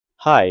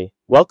Hi,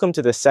 welcome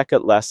to the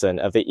second lesson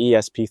of the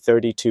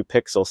ESP32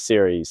 Pixel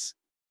series.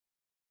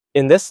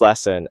 In this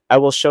lesson, I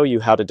will show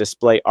you how to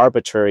display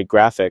arbitrary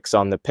graphics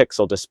on the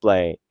pixel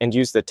display and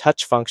use the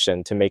touch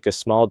function to make a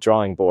small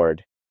drawing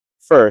board.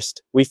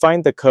 First, we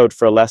find the code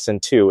for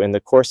lesson 2 in the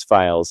course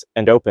files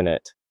and open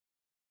it.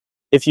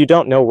 If you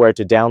don't know where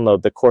to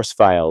download the course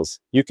files,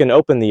 you can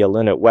open the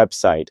Arduino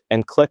website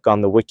and click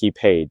on the wiki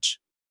page.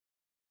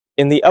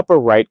 In the upper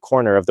right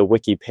corner of the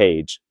wiki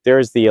page, there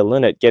is the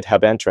Arduino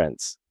GitHub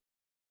entrance.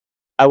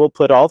 I will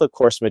put all the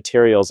course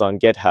materials on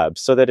GitHub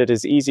so that it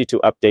is easy to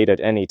update at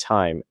any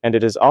time, and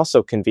it is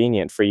also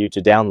convenient for you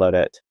to download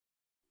it.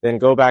 Then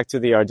go back to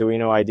the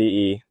Arduino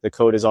IDE, the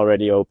code is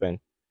already open.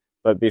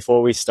 But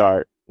before we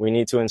start, we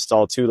need to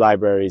install two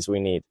libraries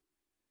we need.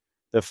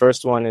 The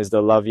first one is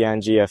the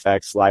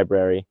lovyanGFX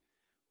library,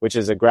 which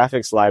is a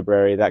graphics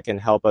library that can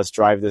help us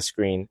drive the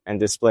screen and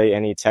display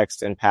any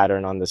text and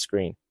pattern on the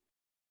screen.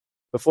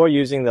 Before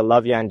using the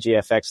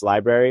lovyanGFX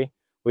library,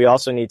 we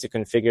also need to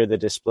configure the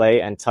display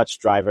and touch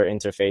driver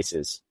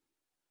interfaces.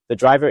 The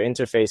driver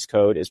interface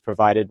code is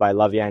provided by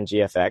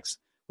lovyanGFX,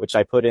 which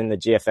I put in the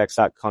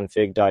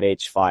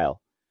gfx.config.h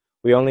file.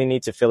 We only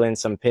need to fill in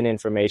some pin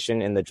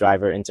information in the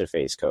driver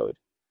interface code.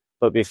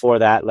 But before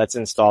that, let's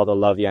install the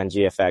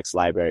lovyanGFX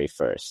library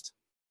first.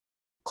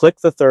 Click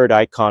the third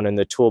icon in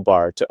the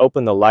toolbar to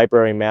open the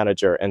library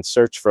manager and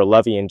search for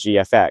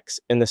lovyanGFX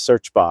in the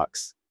search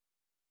box.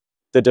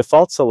 The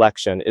default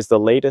selection is the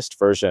latest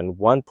version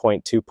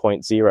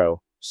 1.2.0,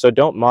 so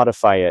don't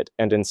modify it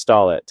and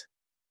install it.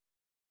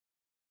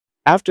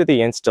 After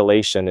the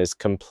installation is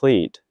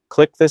complete,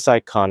 click this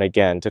icon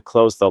again to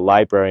close the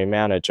library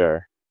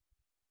manager.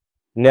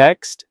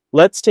 Next,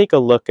 let's take a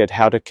look at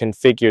how to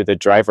configure the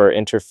driver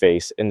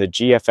interface in the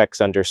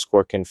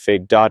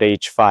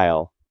gfx_config.h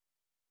file.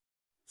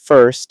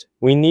 First,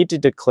 we need to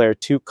declare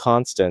two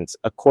constants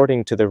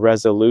according to the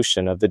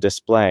resolution of the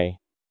display.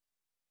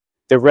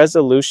 The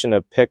resolution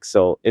of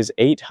pixel is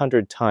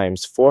 800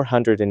 ×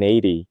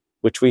 480,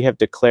 which we have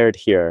declared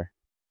here.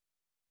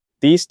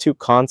 These two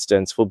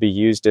constants will be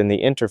used in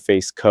the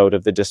interface code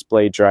of the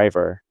display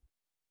driver.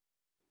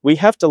 We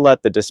have to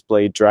let the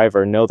display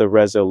driver know the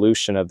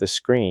resolution of the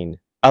screen,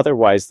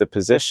 otherwise the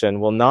position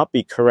will not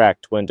be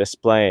correct when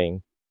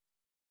displaying.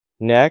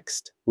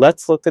 Next,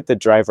 let's look at the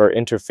driver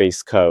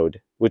interface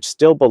code, which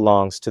still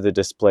belongs to the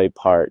display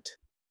part.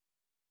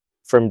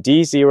 From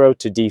D0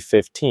 to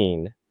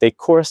D15, they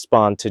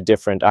correspond to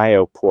different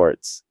I/O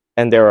ports,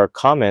 and there are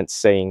comments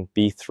saying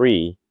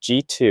B3,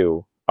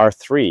 G2,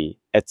 R3,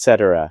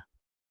 etc.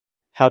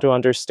 How to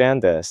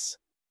understand this?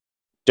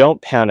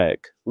 Don't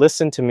panic,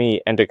 listen to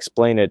me and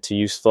explain it to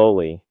you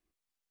slowly.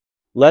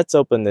 Let's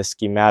open the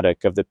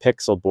schematic of the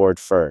pixel board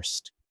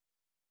first.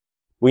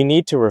 We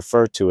need to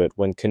refer to it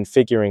when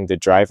configuring the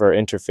driver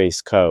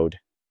interface code.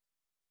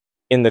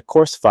 In the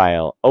course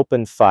file,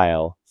 open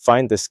File,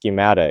 find the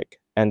schematic,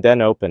 and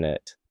then open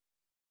it.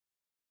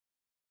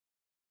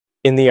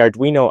 In the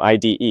Arduino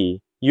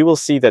IDE, you will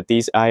see that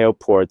these I/O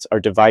ports are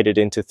divided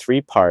into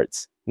three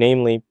parts,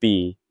 namely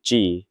B,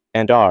 G,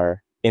 and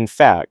R. In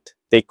fact,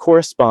 they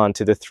correspond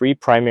to the three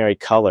primary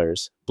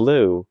colors,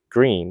 blue,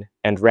 green,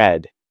 and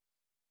red.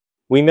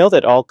 We know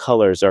that all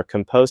colors are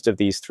composed of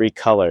these three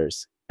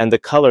colors, and the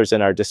colors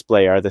in our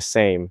display are the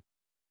same.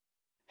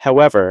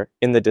 However,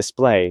 in the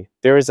display,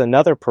 there is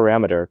another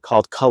parameter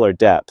called color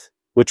depth,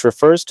 which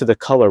refers to the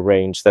color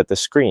range that the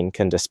screen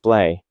can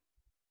display.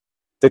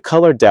 The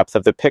color depth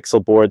of the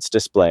pixel board's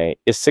display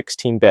is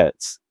 16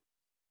 bits.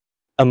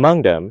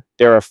 Among them,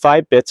 there are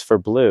 5 bits for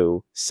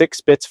blue,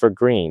 6 bits for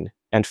green,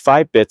 and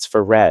 5 bits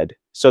for red,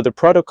 so the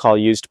protocol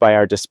used by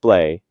our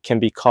display can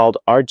be called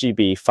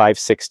RGB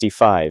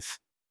 565.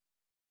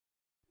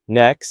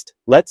 Next,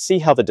 let's see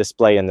how the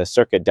display in the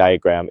circuit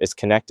diagram is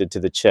connected to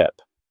the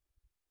chip.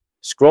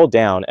 Scroll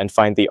down and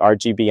find the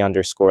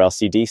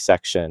RGB_LCD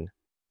section.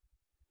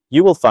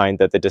 You will find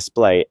that the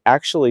display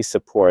actually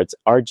supports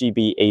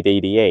RGB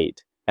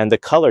 888, and the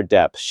color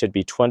depth should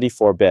be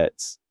 24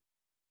 bits.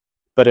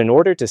 But in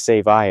order to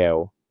save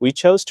I/O, we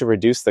chose to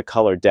reduce the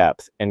color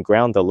depth and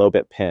ground the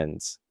low-bit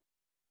pins.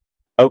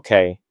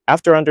 Okay,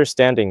 after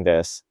understanding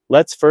this,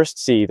 let's first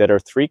see that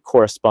R3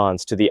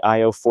 corresponds to the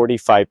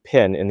IO45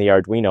 pin in the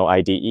Arduino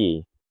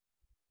IDE.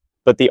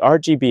 But the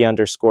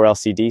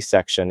RGB_LCD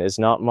section is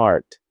not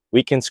marked.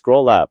 We can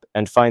scroll up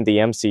and find the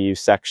MCU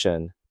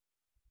section.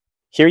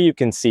 Here you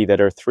can see that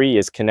R3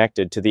 is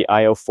connected to the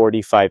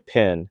IO45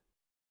 pin.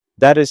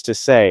 That is to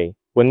say,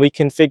 when we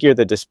configure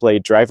the display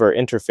driver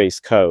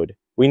interface code,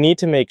 we need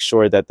to make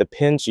sure that the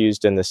pins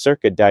used in the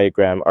circuit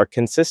diagram are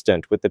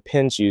consistent with the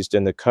pins used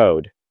in the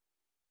code.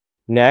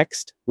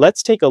 Next,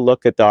 let's take a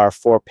look at the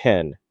R4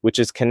 pin, which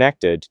is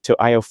connected to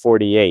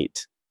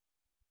IO48.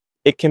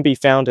 It can be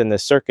found in the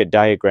circuit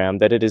diagram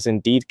that it is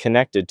indeed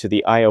connected to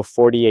the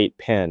IO48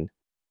 pin.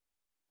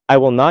 I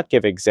will not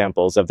give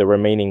examples of the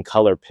remaining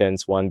color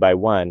pins one by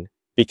one,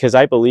 because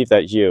I believe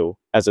that you,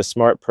 as a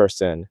smart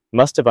person,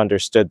 must have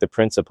understood the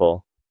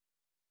principle.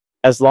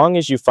 As long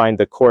as you find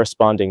the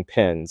corresponding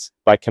pins,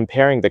 by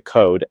comparing the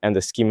code and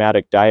the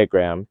schematic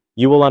diagram,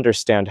 you will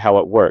understand how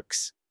it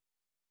works.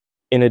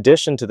 In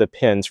addition to the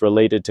pins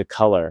related to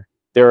color,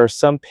 there are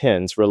some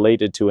pins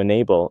related to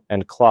enable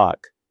and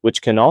clock,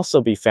 which can also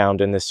be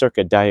found in the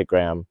circuit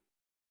diagram.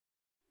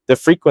 The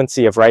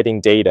frequency of writing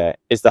data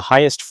is the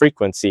highest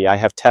frequency I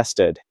have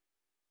tested.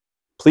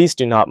 Please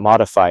do not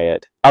modify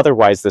it,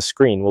 otherwise the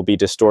screen will be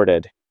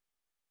distorted.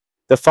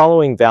 The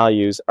following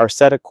values are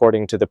set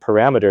according to the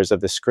parameters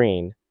of the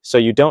screen, so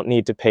you don't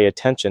need to pay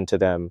attention to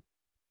them.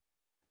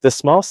 The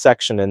small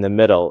section in the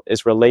middle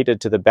is related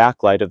to the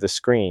backlight of the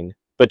screen,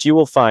 but you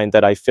will find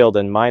that I filled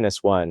in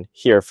 -1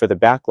 here for the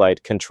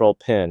backlight control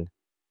pin.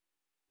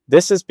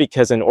 This is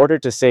because in order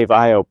to save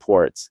I/O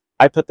ports,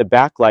 I put the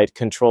backlight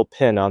control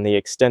pin on the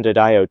extended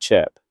I/O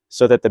chip,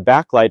 so that the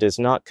backlight is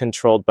not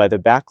controlled by the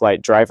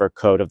backlight driver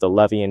code of the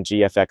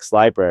lovyanGFX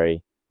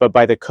library, but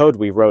by the code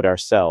we wrote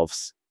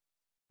ourselves.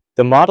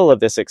 The model of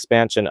this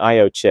expansion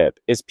I/O chip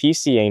is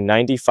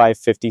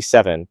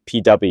PCA9557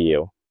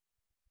 PW.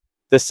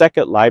 The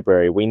second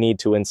library we need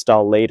to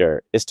install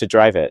later is to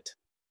drive it.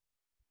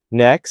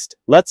 Next,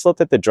 let's look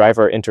at the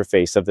driver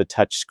interface of the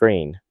touch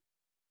screen.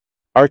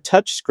 Our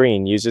touch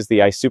screen uses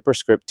the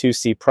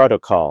I2C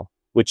protocol,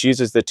 which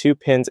uses the two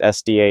pins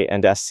SDA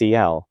and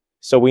SCL,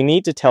 so we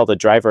need to tell the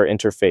driver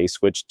interface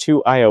which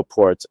two I/O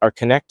ports are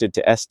connected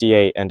to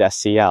SDA and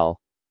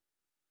SCL.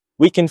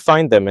 We can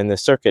find them in the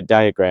circuit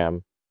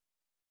diagram.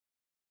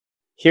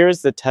 Here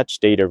is the touch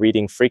data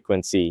reading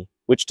frequency,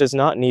 which does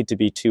not need to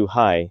be too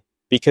high,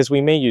 because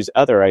we may use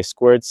other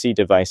I2C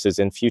devices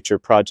in future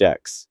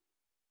projects.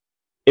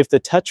 If the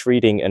touch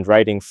reading and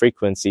writing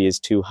frequency is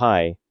too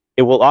high,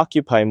 it will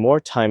occupy more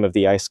time of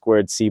the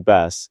I2C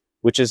bus,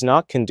 which is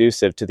not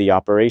conducive to the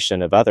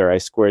operation of other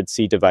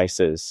I2C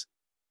devices.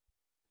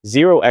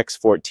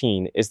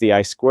 0x14 is the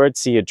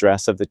I2C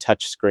address of the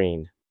touch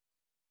screen.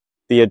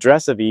 The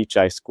address of each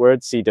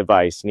I2C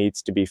device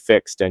needs to be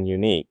fixed and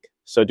unique,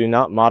 so do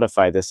not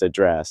modify this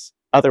address,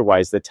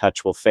 otherwise the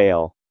touch will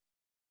fail.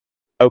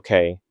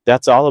 Okay,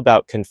 that's all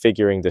about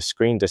configuring the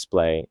screen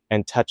display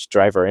and touch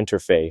driver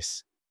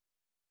interface.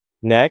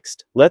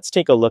 Next, let's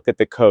take a look at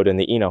the code in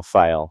the ENO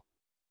file.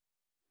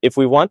 If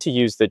we want to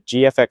use the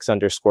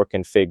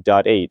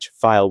gfx_config.h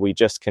file we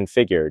just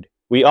configured,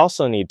 we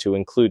also need to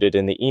include it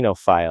in the ENO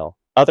file,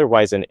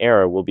 otherwise an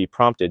error will be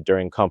prompted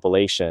during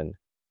compilation.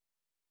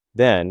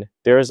 Then,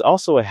 there is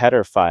also a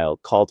header file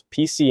called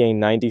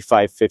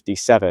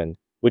PCA9557,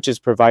 which is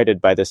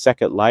provided by the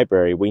second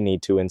library we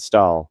need to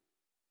install.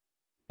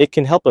 It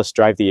can help us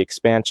drive the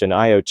expansion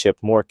I/O chip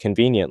more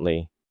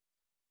conveniently.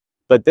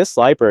 But this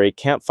library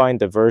can't find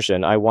the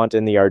version I want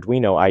in the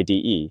Arduino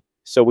IDE,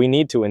 so we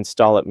need to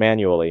install it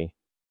manually.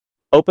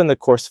 Open the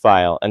course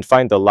file and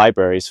find the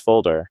libraries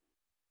folder.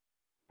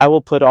 I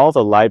will put all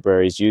the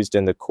libraries used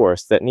in the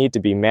course that need to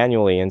be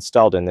manually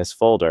installed in this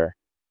folder.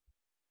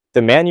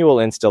 The manual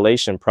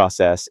installation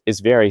process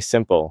is very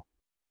simple.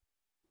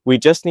 We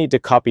just need to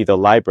copy the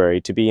library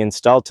to be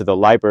installed to the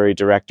library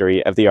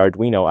directory of the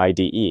Arduino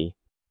IDE.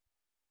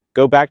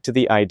 Go back to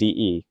the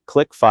IDE,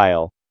 click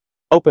File,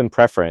 open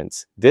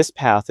Preference. This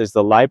path is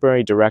the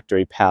library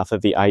directory path of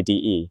the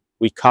IDE.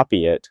 We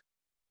copy it,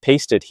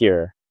 paste it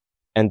here,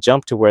 and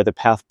jump to where the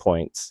path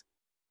points.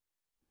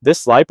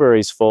 This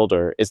libraries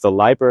folder is the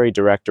library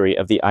directory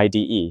of the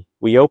IDE.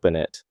 We open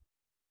it.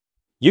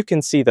 You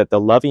can see that the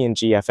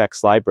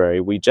lovyanGFX library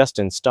we just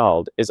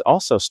installed is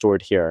also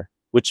stored here,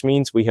 which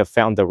means we have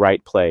found the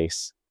right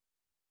place.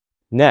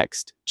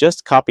 Next,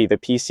 just copy the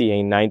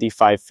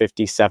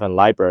PCA9557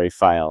 library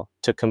file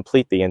to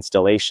complete the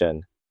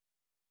installation.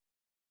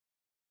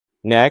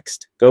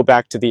 Next, go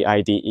back to the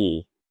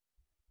IDE.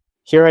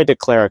 Here I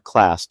declare a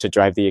class to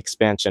drive the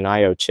expansion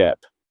I/O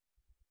chip.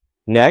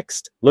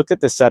 Next, look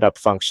at the setup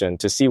function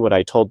to see what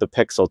I told the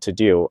Pixel to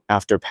do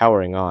after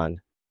powering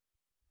on.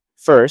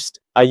 First,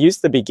 I use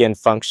the begin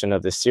function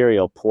of the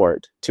serial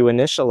port to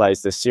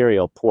initialize the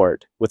serial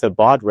port with a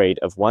baud rate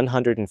of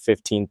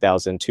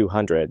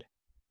 115,200.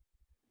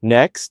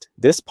 Next,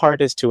 this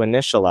part is to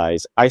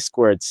initialize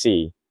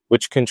I2C,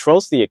 which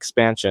controls the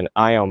expansion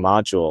I/O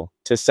module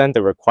to send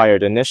the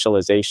required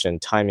initialization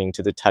timing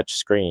to the touch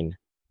screen.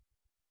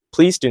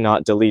 Please do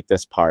not delete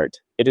this part,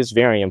 it is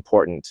very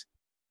important.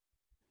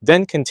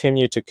 Then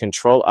continue to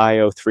control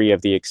I/O3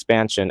 of the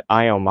expansion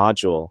I/O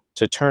module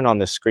to turn on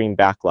the screen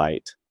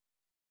backlight.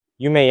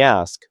 You may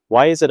ask,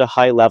 why is it a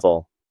high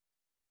level?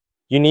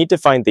 You need to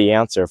find the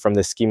answer from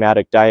the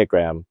schematic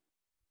diagram.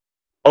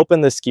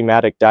 Open the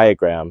schematic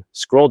diagram,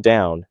 scroll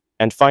down,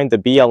 and find the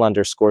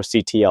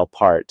BL_CTL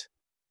part.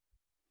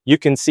 You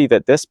can see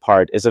that this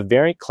part is a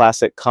very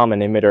classic common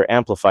emitter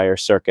amplifier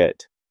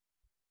circuit.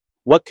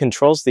 What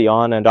controls the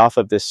on and off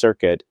of this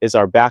circuit is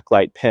our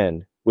backlight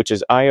pin, which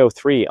is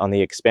I/O3 on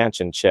the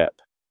expansion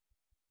chip.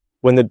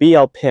 When the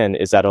BL pin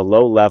is at a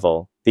low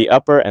level, the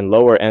upper and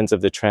lower ends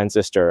of the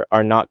transistor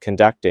are not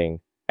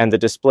conducting, and the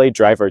display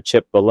driver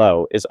chip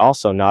below is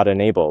also not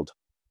enabled.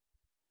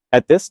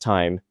 At this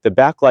time, the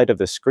backlight of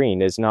the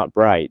screen is not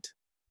bright.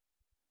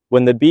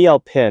 When the BL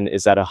pin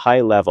is at a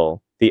high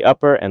level, the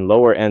upper and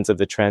lower ends of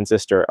the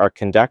transistor are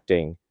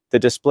conducting, the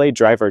display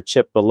driver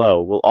chip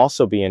below will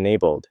also be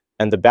enabled,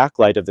 and the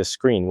backlight of the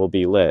screen will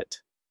be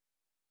lit.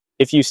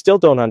 If you still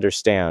don't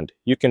understand,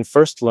 you can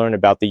first learn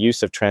about the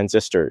use of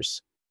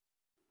transistors.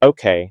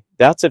 Okay,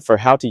 that's it for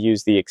how to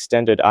use the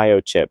extended I/O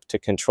chip to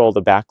control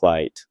the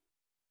backlight.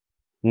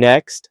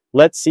 Next,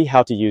 let's see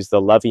how to use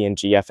the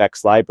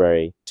lovyanGFX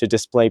library to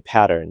display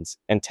patterns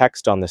and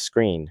text on the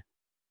screen.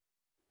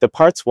 The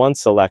parts once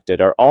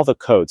selected are all the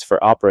codes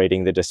for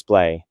operating the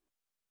display.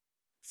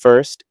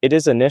 First, it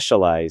is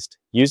initialized,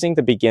 using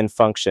the begin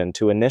function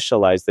to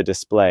initialize the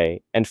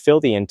display and fill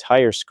the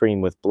entire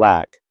screen with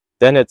black.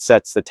 Then it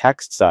sets the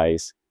text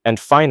size, and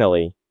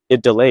finally,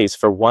 it delays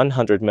for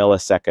 100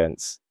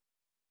 milliseconds.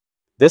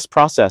 This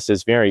process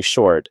is very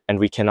short and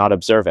we cannot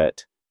observe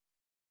it.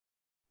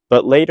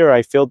 But later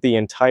I filled the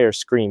entire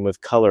screen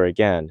with color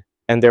again,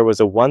 and there was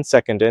a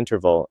 1-second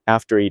interval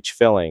after each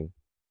filling.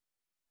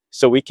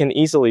 So we can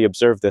easily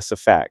observe this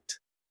effect.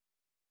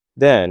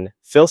 Then,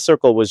 fill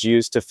circle was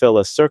used to fill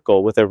a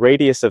circle with a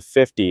radius of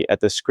 50 at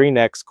the screen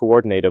X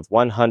coordinate of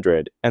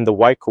 100 and the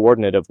Y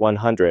coordinate of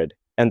 100,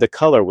 and the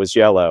color was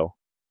yellow.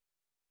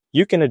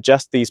 You can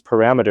adjust these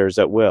parameters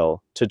at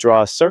will to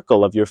draw a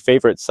circle of your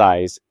favorite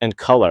size and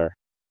color.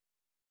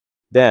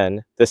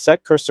 Then, the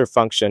setCursor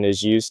function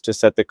is used to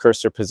set the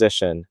cursor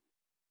position.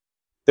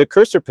 The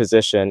cursor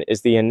position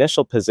is the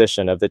initial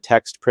position of the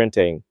text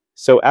printing,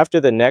 so after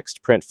the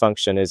next print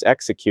function is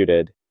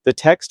executed, the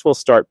text will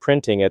start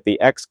printing at the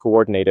X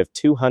coordinate of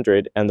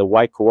 200 and the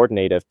Y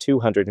coordinate of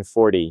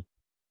 240.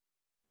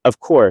 Of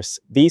course,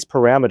 these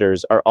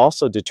parameters are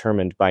also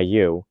determined by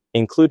you,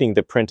 including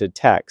the printed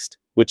text,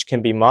 which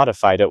can be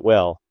modified at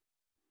will.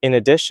 In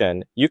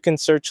addition, you can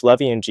search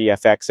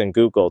lovyanGFX in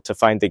Google to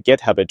find the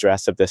GitHub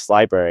address of this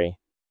library.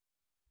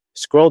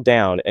 Scroll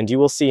down and you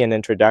will see an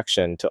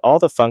introduction to all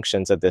the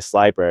functions of this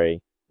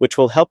library, which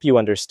will help you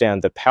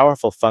understand the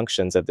powerful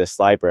functions of this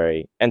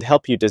library and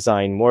help you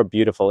design more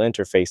beautiful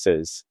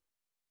interfaces.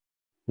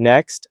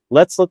 Next,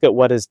 let's look at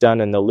what is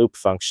done in the loop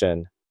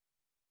function.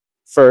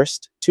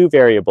 First, two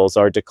variables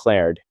are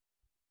declared.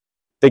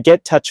 The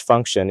getTouch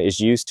function is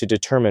used to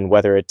determine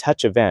whether a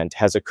touch event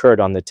has occurred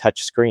on the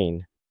touch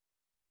screen.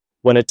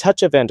 When a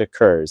touch event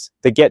occurs,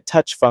 the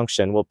getTouch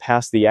function will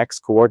pass the X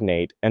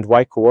coordinate and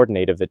Y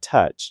coordinate of the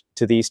touch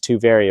to these two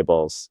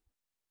variables.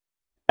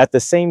 At the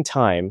same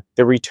time,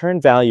 the return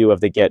value of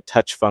the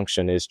getTouch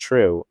function is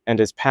true and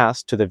is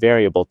passed to the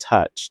variable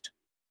touched.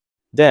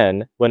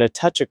 Then, when a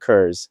touch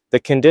occurs, the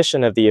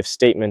condition of the if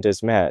statement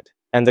is met,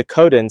 and the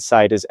code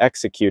inside is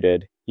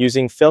executed,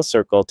 using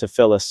fillCircle to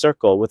fill a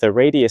circle with a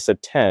radius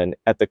of 10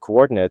 at the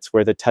coordinates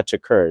where the touch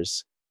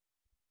occurs.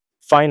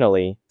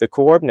 Finally, the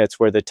coordinates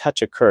where the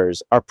touch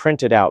occurs are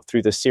printed out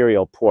through the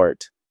serial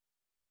port.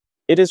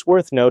 It is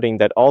worth noting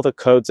that all the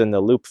codes in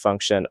the loop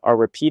function are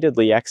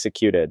repeatedly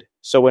executed,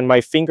 so when my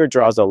finger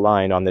draws a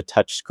line on the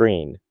touch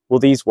screen, will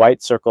these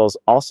white circles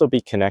also be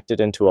connected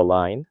into a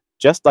line,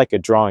 just like a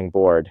drawing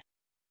board?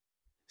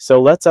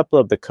 So let's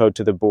upload the code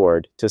to the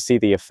board to see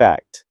the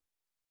effect.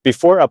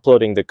 Before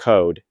uploading the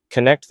code,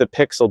 connect the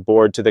Pixel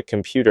board to the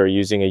computer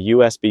using a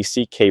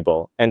USB-C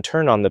cable and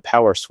turn on the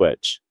power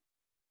switch.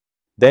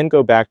 Then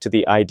go back to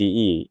the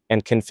IDE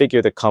and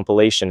configure the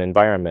compilation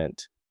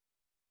environment.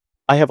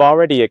 I have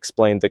already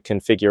explained the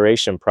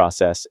configuration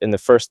process in the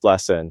first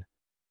lesson.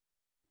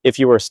 If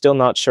you are still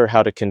not sure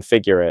how to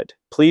configure it,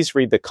 please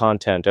read the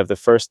content of the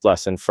first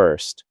lesson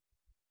first.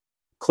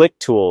 Click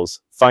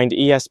Tools, find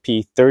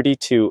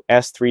ESP32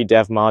 S3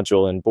 Dev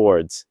module in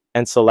Boards,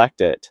 and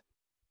select it.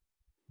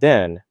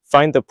 Then,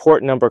 find the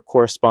port number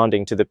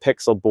corresponding to the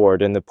Pixel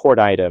board in the port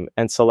item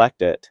and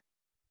select it.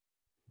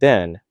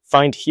 Then,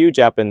 find Huge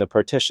App in the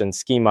partition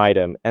scheme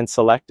item and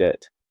select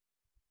it.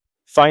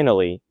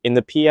 Finally, in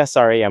the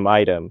PSRAM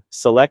item,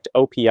 select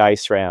OPI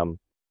SRAM.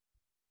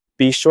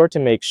 Be sure to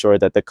make sure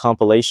that the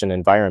compilation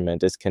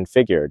environment is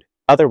configured,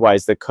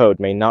 otherwise the code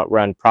may not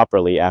run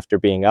properly after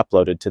being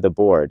uploaded to the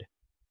board.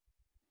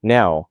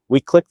 Now,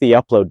 we click the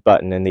Upload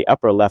button in the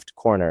upper left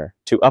corner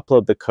to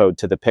upload the code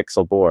to the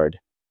Pixel board.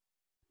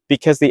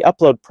 Because the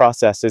upload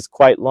process is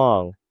quite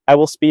long, I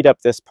will speed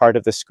up this part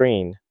of the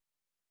screen.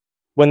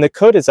 When the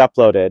code is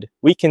uploaded,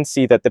 we can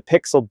see that the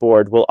Pixel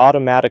board will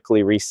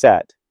automatically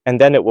reset, and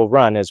then it will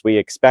run as we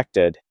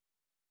expected.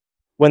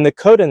 When the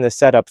code in the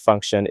setup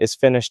function is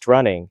finished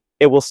running,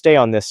 it will stay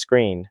on this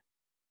screen.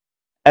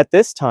 At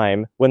this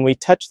time, when we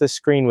touch the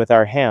screen with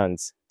our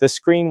hands, the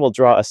screen will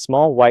draw a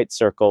small white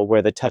circle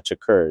where the touch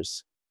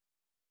occurs.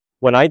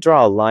 When I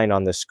draw a line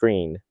on the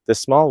screen, the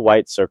small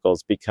white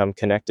circles become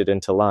connected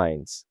into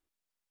lines.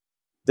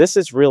 This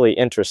is really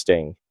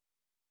interesting.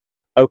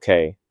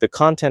 Okay, the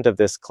content of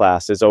this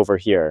class is over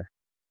here.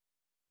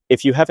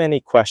 If you have any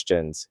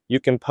questions, you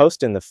can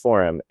post in the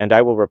forum and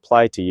I will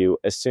reply to you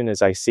as soon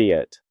as I see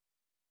it.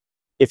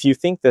 If you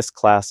think this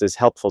class is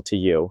helpful to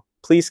you,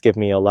 please give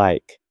me a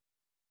like.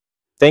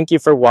 Thank you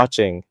for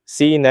watching.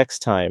 See you next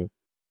time.